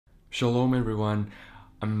Shalom, everyone.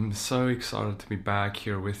 I'm so excited to be back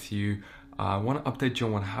here with you. I want to update you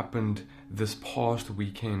on what happened this past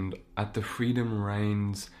weekend at the Freedom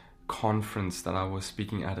Reigns conference that I was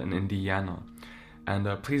speaking at in Indiana. And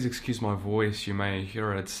please excuse my voice. You may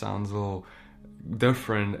hear it sounds a little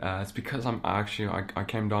different. It's because I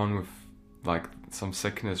came down with like some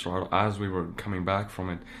sickness right as we were coming back from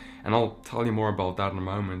it. And I'll tell you more about that in a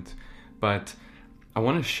moment. But I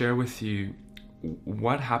want to share with you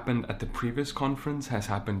what happened at the previous conference has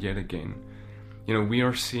happened yet again. We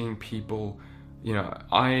are seeing people, it's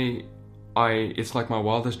like my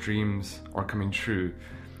wildest dreams are coming true.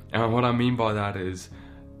 And what I mean by that is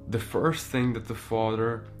the first thing that the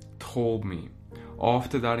Father told me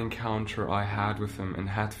after that encounter I had with him in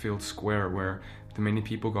Hatfield Square where the many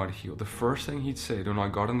people got healed, the first thing he said when I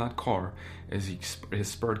got in that car is his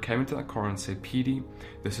spirit came into that car and said, "Petey,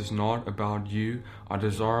 this is not about you. I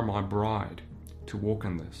desire my bride to walk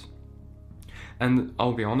in this." And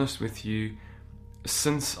I'll be honest with you,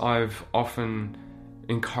 since I've often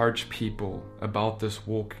encouraged people about this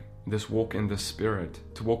walk in the Spirit,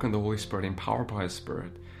 to walk in the Holy Spirit, empowered by His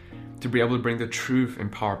Spirit, to be able to bring the truth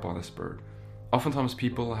empowered by the Spirit. Oftentimes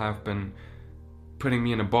people have been putting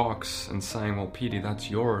me in a box and saying, "Well, Petey, that's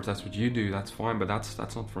yours, that's what you do, that's fine, but that's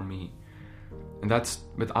not for me."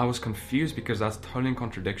 But I was confused because that's totally in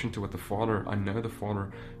contradiction to what I know the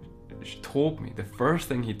Father told me. The first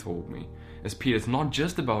thing He told me is, "Peter, it's not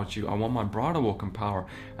just about you. I want my bride to walk in power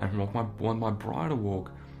and want my bride to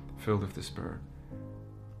walk filled with the Spirit."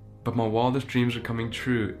 But my wildest dreams are coming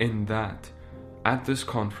true at this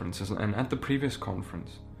conference and at the previous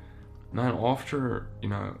conference. Man, after,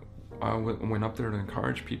 I went up there to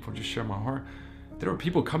encourage people, just share my heart, there were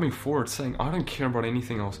people coming forward saying, "I don't care about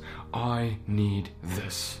anything else. I need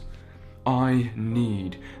this. I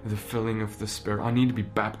need the filling of the Spirit. I need to be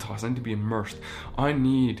baptized. I need to be immersed. I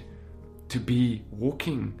need to be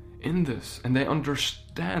walking in this." And they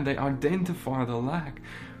understand, they identify the lack,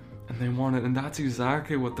 and they want it. And that's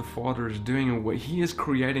exactly what the Father is doing and what He is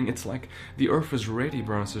creating. It's like the earth is ready,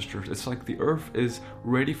 brothers and sisters. It's like the earth is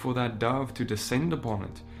ready for that dove to descend upon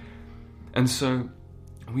it. And so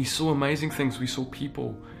we saw amazing things. We saw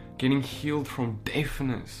people getting healed from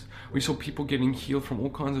deafness. We saw people getting healed from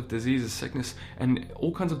all kinds of diseases, sickness, and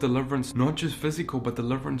all kinds of deliverance, not just physical, but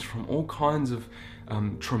deliverance from all kinds of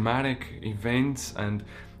traumatic events and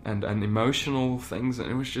emotional things. And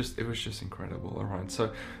it was just incredible. All right.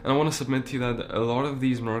 So, and I want to submit to you that a lot of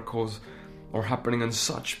these miracles are happening in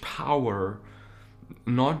such power,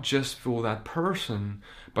 not just for that person,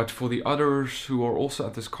 but for the others who are also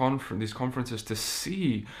at these conferences to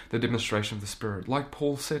see the demonstration of the Spirit. Like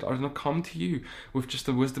Paul said, "I did not come to you with just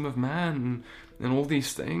the wisdom of man and all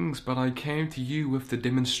these things, but I came to you with the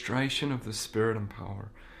demonstration of the Spirit and power."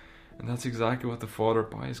 And that's exactly what the Father,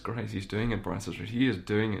 by His grace, He's doing it, brothers and sisters. He is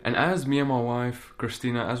doing it. And as me and my wife,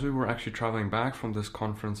 Christina, as we were actually traveling back from this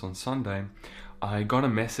conference on Sunday, I got a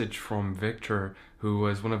message from Victor, who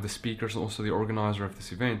was one of the speakers and also the organizer of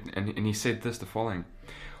this event, and he said the following: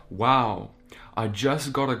 "Wow, I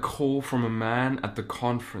just got a call from a man at the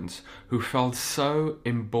conference who felt so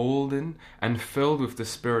emboldened and filled with the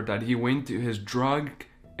Spirit that he went to his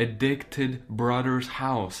drug-addicted brother's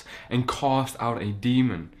house and cast out a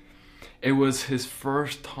demon. It was his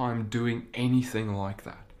first time doing anything like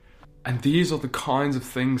that." And these are the kinds of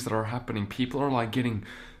things that are happening. People are getting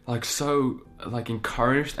so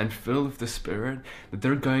encouraged and filled with the Spirit that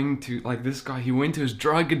they're going to, this guy, he went to his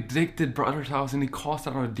drug-addicted brother's house and he cast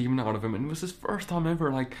out a demon out of him, and it was his first time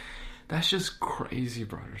ever. That's just crazy,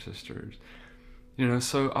 brothers and sisters.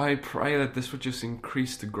 So I pray that this would just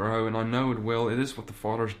increase to grow, and I know it will. It is what the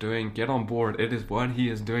Father's doing. Get on board. It is what He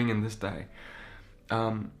is doing in this day.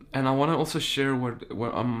 And I want to also share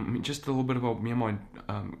just a little bit about me and my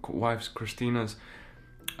wife's, Christina's,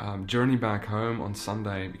 journey back home on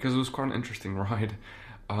Sunday, because it was quite an interesting ride.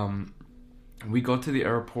 We got to the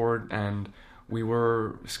airport and we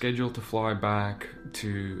were scheduled to fly back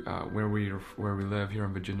to where we live here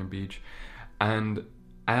in Virginia Beach. And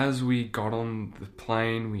as we got on the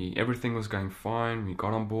plane, everything was going fine. We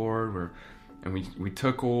got on board, and we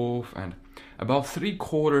took off. And about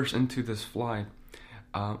 3/4 into this flight,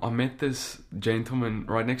 I met this gentleman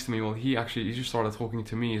right next to me. Well, he just started talking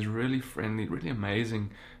to me. He's really friendly, really amazing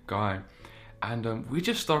guy. And we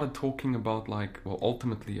just started talking about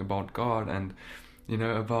ultimately about God and,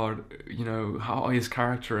 about, how His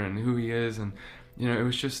character and who He is. And, it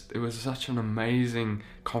was such an amazing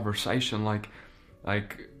conversation.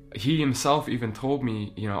 He himself even told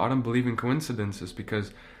me, I don't believe in coincidences,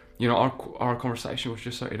 because, our conversation was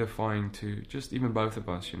just so edifying to just even both of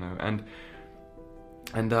us, And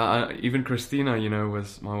And even Christina,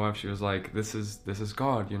 was my wife. She was like, "This is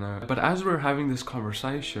God." But as we're having this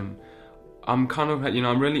conversation, I'm kind of,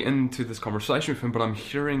 I'm really into this conversation with him, but I'm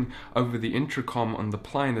hearing over the intercom on the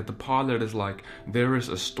plane that the pilot is like, there is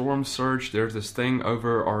a storm surge, there's this thing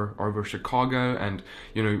over Chicago, and,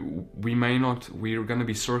 we're going to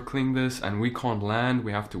be circling this, and we can't land,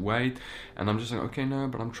 we have to wait. And I'm just like, okay, no,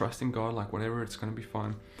 but I'm trusting God, like, whatever, it's going to be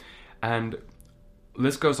fine. And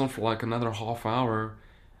this goes on for like another half hour.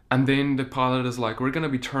 And then the pilot is like, we're going to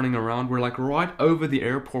be turning around. We're like right over the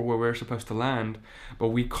airport where we're supposed to land, but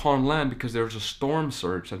we can't land because there's a storm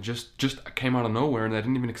surge that just came out of nowhere and they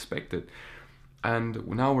didn't even expect it. And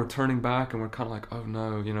now we're turning back and we're kind of like, oh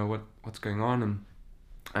no, what's going on?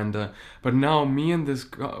 But now me and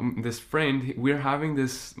this friend, we're having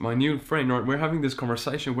this, my new friend, right? We're having this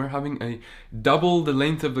conversation. We're having a double the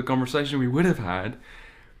length of the conversation we would have had.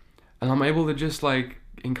 And I'm able to just like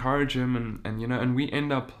encourage him and we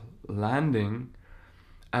end up landing.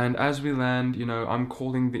 And as we land, I'm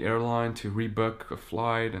calling the airline to rebook a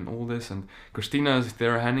flight and all this, and Christina is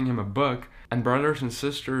there handing him a book. And brothers and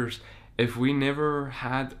sisters, if we never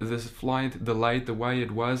had this flight delayed the way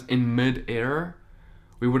it was in mid-air,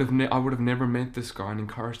 I would have never met this guy and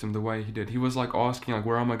encouraged him the way he did. He was like asking like,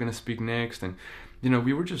 where am I going to speak next? And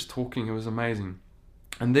we were just talking. It was amazing.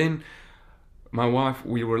 And then my wife,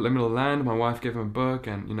 we were in the middle of land, my wife gave him a book,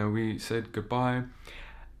 and we said goodbye.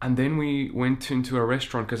 And then we went into a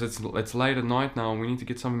restaurant because it's late at night now and we need to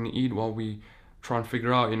get something to eat while we try and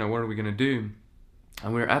figure out, what are we going to do.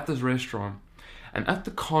 And we were at this restaurant, and at the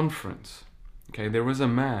conference, okay, there was a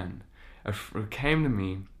man who came to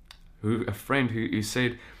me, a friend who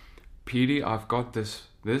said, Petey, I've got this,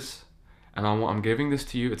 and I'm giving this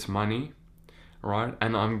to you, it's money, right?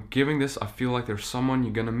 And I'm giving this, I feel like there's someone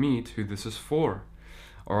you're going to meet who this is for,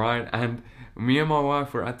 all right? And me and my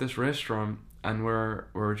wife were at this restaurant, and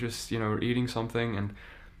we're just, we're eating something,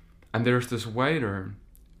 and there's this waiter,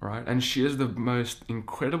 right? And she is the most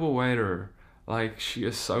incredible waiter. Like, she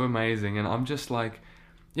is so amazing. And I'm just like,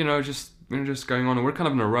 just going on, and we're kind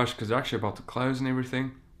of in a rush because they're actually about to close and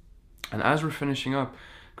everything. And as we're finishing up,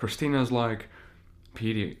 Christina's like,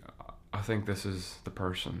 Petey, I think this is the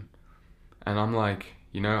person. And I'm like,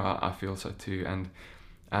 I feel so too. And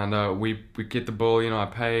we get the bill, I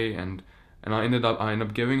pay, and I end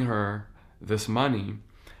up giving her this money,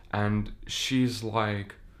 and she's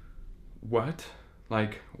like, what?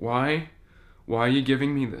 Like, why are you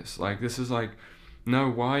giving me this? Like, this is like, no,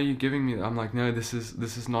 why are you giving me that? I'm like, no, this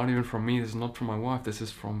is not even from me, this is not from my wife, this is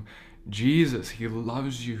from Jesus. He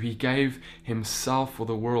loves you. He gave himself for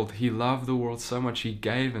the world. He loved the world so much he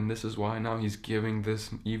gave, and this is why now he's giving this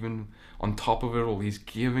even on top of it all. He's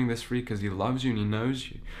giving this free because he loves you and he knows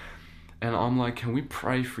you. And I'm like, can we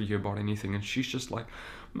pray for you about anything? And she's just like,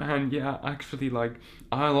 man, yeah, actually, like,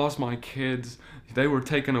 I lost my kids. They were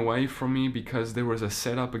taken away from me because there was a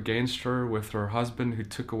setup against her with her husband who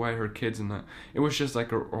took away her kids, and it was just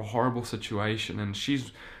like a horrible situation. And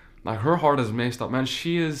she's like, her heart is messed up, man.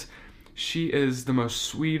 She is the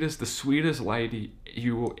sweetest lady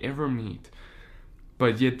you will ever meet.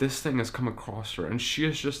 But yet this thing has come across her, and she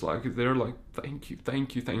is just like, they're like, thank you.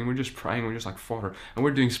 We're just praying. We're just like, Father, and we're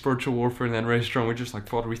doing spiritual warfare in that restaurant. We're just like,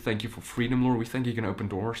 Father, we thank you for freedom, Lord. We thank you can open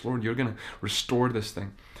doors, Lord. You're going to restore this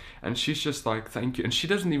thing. And she's just like, thank you. And she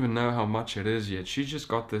doesn't even know how much it is yet. She's just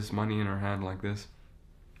got this money in her hand like this.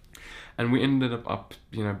 And we ended up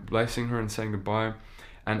blessing her and saying goodbye.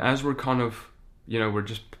 And as we're kind of, we're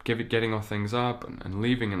just getting our things up and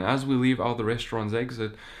leaving. And as we leave out the restaurant's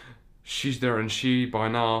exit, she's there, and she by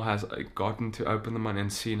now has gotten to open the money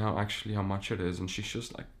and seen how much it is, and she's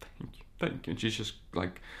just like, thank you, and she's just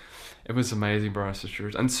like, it was amazing, brothers and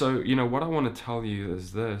sisters. And so, what I want to tell you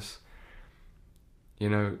is this,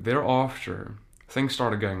 thereafter, things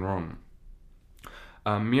started going wrong.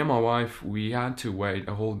 Me and my wife, we had to wait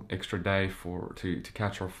a whole extra day to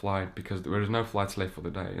catch our flight because there was no flights left for the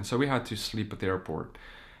day, and so we had to sleep at the airport.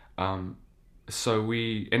 So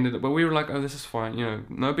we ended up, but we were like, oh, this is fine,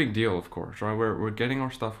 no big deal, of course, right? We're getting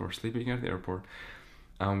our stuff, we're sleeping at the airport,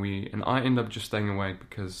 and I end up just staying awake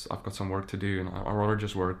because I've got some work to do, and I'd rather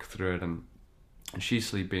just work through it, and she's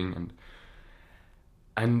sleeping,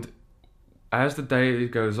 and as the day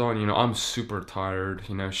goes on, I'm super tired,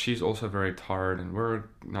 she's also very tired, and we're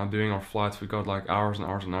now doing our flights. We got like hours and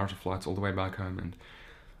hours and hours of flights all the way back home, and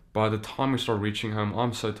by the time we start reaching home,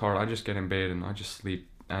 I'm so tired, I just get in bed and I just sleep,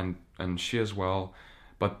 and she as well.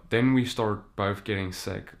 But then we start both getting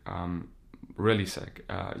sick, really sick,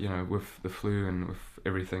 with the flu and with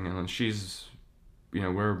everything. And then she's,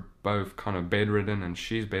 we're both kind of bedridden, and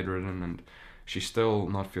she's bedridden, and she's still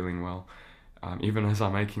not feeling well, even as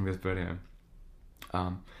I'm making this video.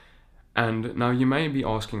 And now you may be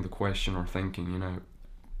asking the question or thinking,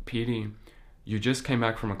 Petey, you just came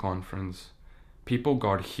back from a conference. People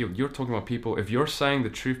got healed. You're talking about people. If you're saying the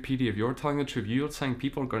truth, Petey, if you're telling the truth, you're saying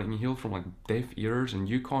people are getting healed from like deaf ears, and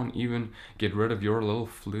you can't even get rid of your little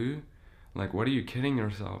flu. Like, what are you kidding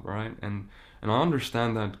yourself, right? And I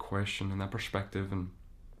understand that question and that perspective, and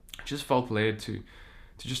I just felt led to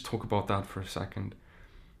just talk about that for a second.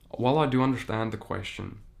 While I do understand the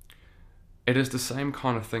question, it is the same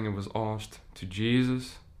kind of thing it was asked to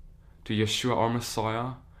Jesus, to Yeshua, our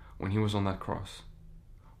Messiah, when he was on that cross.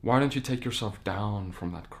 Why don't you take yourself down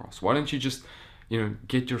from that cross? Why don't you just,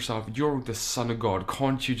 get yourself, you're the Son of God.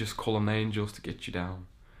 Can't you just call on angels to get you down?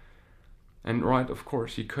 And right, of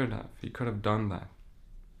course, he could have. He could have done that.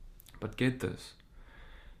 But get this.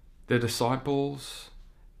 The disciples,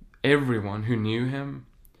 everyone who knew him,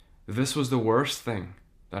 this was the worst thing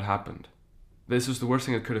that happened. This was the worst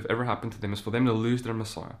thing that could have ever happened to them, is for them to lose their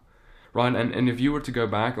Messiah. Right? And if you were to go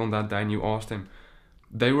back on that day and you asked them,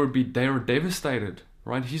 they were devastated.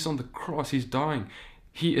 Right? He's on the cross. He's dying.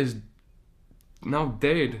 He is now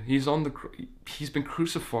dead. He's been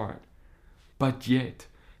crucified. But yet,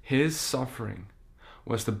 his suffering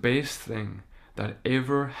was the best thing that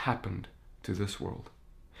ever happened to this world.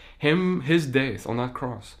 His death on that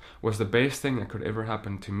cross was the best thing that could ever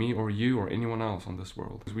happen to me or you or anyone else on this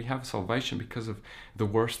world. We have salvation because of the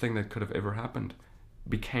worst thing that could have ever happened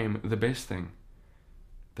became the best thing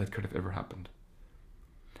that could have ever happened.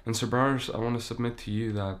 And so, brothers, I want to submit to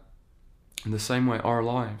you that in the same way, our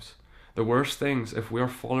lives, the worst things, if we are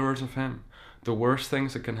followers of him, the worst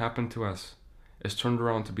things that can happen to us is turned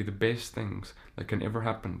around to be the best things that can ever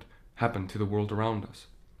happen to the world around us.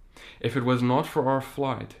 If it was not for our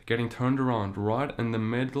flight getting turned around right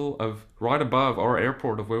above our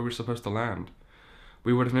airport of where we're supposed to land,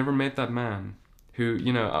 we would have never met that man who,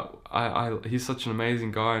 he's such an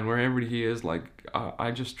amazing guy, and wherever he is,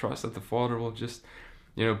 I just trust that the Father will just,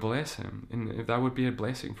 bless him, and if that would be a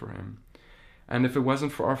blessing for him. And if it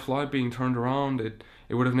wasn't for our flight being turned around,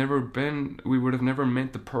 we would have never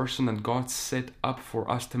met the person that God set up for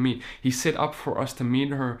us to meet. He set up for us to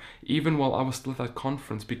meet her even while I was still at that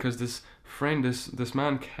conference, because this friend, this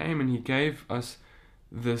man came and he gave us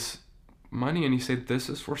this money and he said, this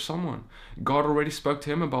is for someone. God already spoke to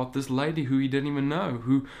him about this lady who he didn't even know,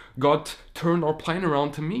 who God turned our plane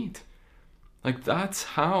around to meet. That's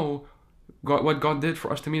how what God did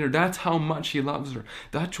for us to meet her. That's how much he loves her.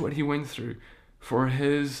 That's what he went through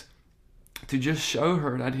to just show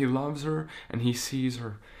her that he loves her and he sees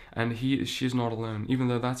her and she's not alone, even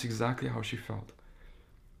though that's exactly how she felt.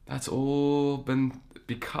 That's all been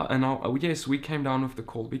because, and yes, we came down with the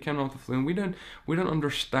cold, we came down with the flu, and we don't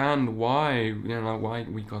understand why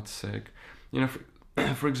we got sick.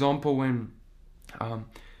 For example, when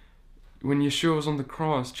Yeshua was on the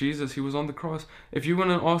cross, Jesus, he was on the cross. If you want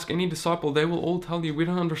to ask any disciple, they will all tell you, we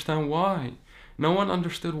don't understand why. No one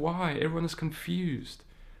understood why. Everyone is confused.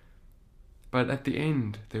 But at the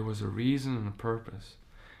end, there was a reason and a purpose.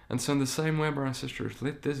 And so in the same way, brothers and sisters,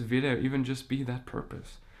 let this video even just be that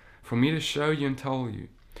purpose. For me to show you and tell you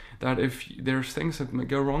that if there's things that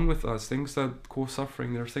go wrong with us, things that cause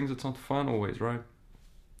suffering, there's things that's not fun always, right?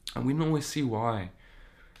 And we don't always see why.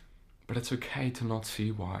 But it's okay to not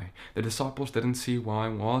see why. The disciples didn't see why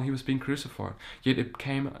while he was being crucified. Yet it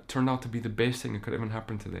turned out to be the best thing that could even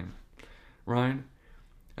happen to them. Right?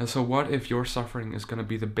 And so what if your suffering is going to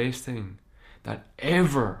be the best thing that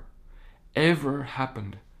ever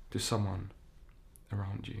happened to someone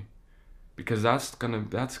around you? Because that's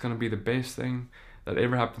gonna be the best thing that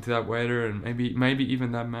ever happened to that waiter, and maybe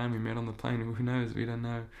even that man we met on the plane. Who knows? We don't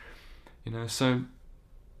know. So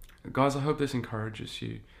guys, I hope this encourages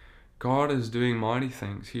you. God is doing mighty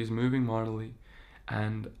things. He is moving mightily,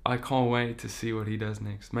 and I can't wait to see what he does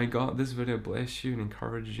next. May God, this video bless you and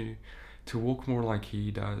encourage you to walk more like he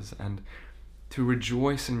does, and to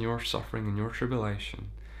rejoice in your suffering and your tribulation.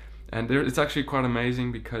 And it's actually quite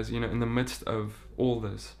amazing because, in the midst of all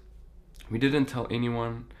this, we didn't tell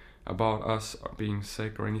anyone about us being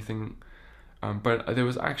sick or anything, but there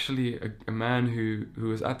was actually a man who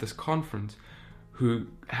was at this conference who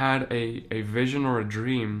had a vision or a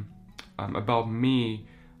dream about me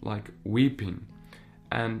weeping,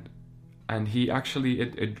 and he actually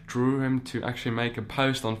it drew him to actually make a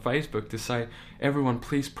post on Facebook to say, everyone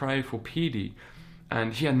please pray for Petey.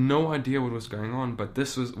 And he had no idea what was going on, but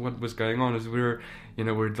this was what was going on. Is we're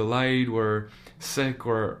delayed, we're sick,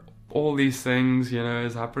 we're all these things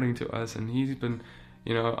is happening to us, and he's been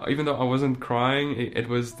You know, even though I wasn't crying, it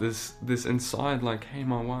was this inside, like, hey,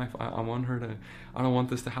 my wife, I want her to, I don't want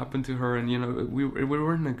this to happen to her. And, you know, we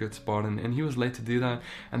were in a good spot, and he was late to do that.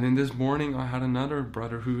 And then this morning I had another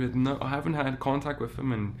brother who I haven't had contact with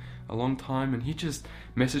him in a long time, and he just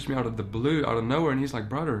messaged me out of the blue, out of nowhere, and he's like,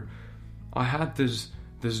 brother, I had this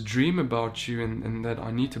dream about you, and that I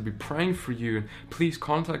need to be praying for you, and please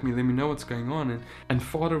contact me, let me know what's going on. And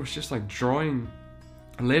Father was just like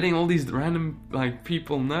letting all these random like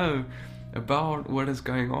people know about what is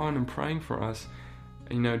going on and praying for us,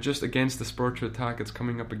 you know, just against the spiritual attack that's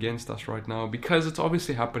coming up against us right now, because it's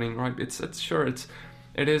obviously happening, right?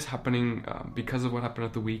 It is happening because of what happened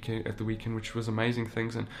at the weekend, which was amazing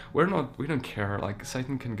things. And we don't care. Like,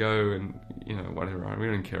 Satan can go and, you know, whatever, right? We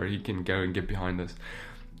don't care. He can go and get behind us.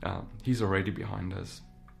 He's already behind us.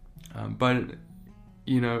 But,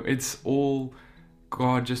 you know, it's all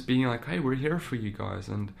God just being like, hey, we're here for you guys.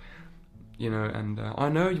 And, you know, and I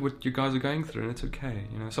know what you guys are going through, and it's okay,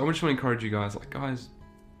 you know. So I just want to encourage you guys, like, guys,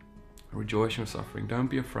 rejoice in your suffering. Don't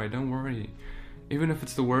be afraid. Don't worry. Even if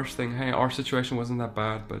it's the worst thing, hey, our situation wasn't that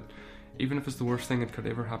bad, but even if it's the worst thing that could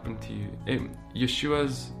ever happen to you,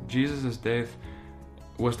 Jesus' death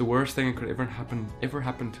was the worst thing that could ever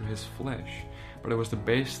happen to his flesh, but it was the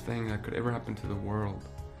best thing that could ever happen to the world.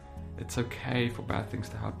 It's okay for bad things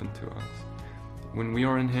to happen to us. When we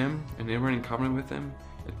are in him and we're in covenant with him,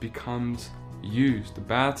 it becomes used. The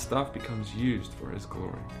bad stuff becomes used for his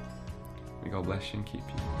glory. May God bless you and keep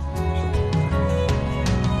you.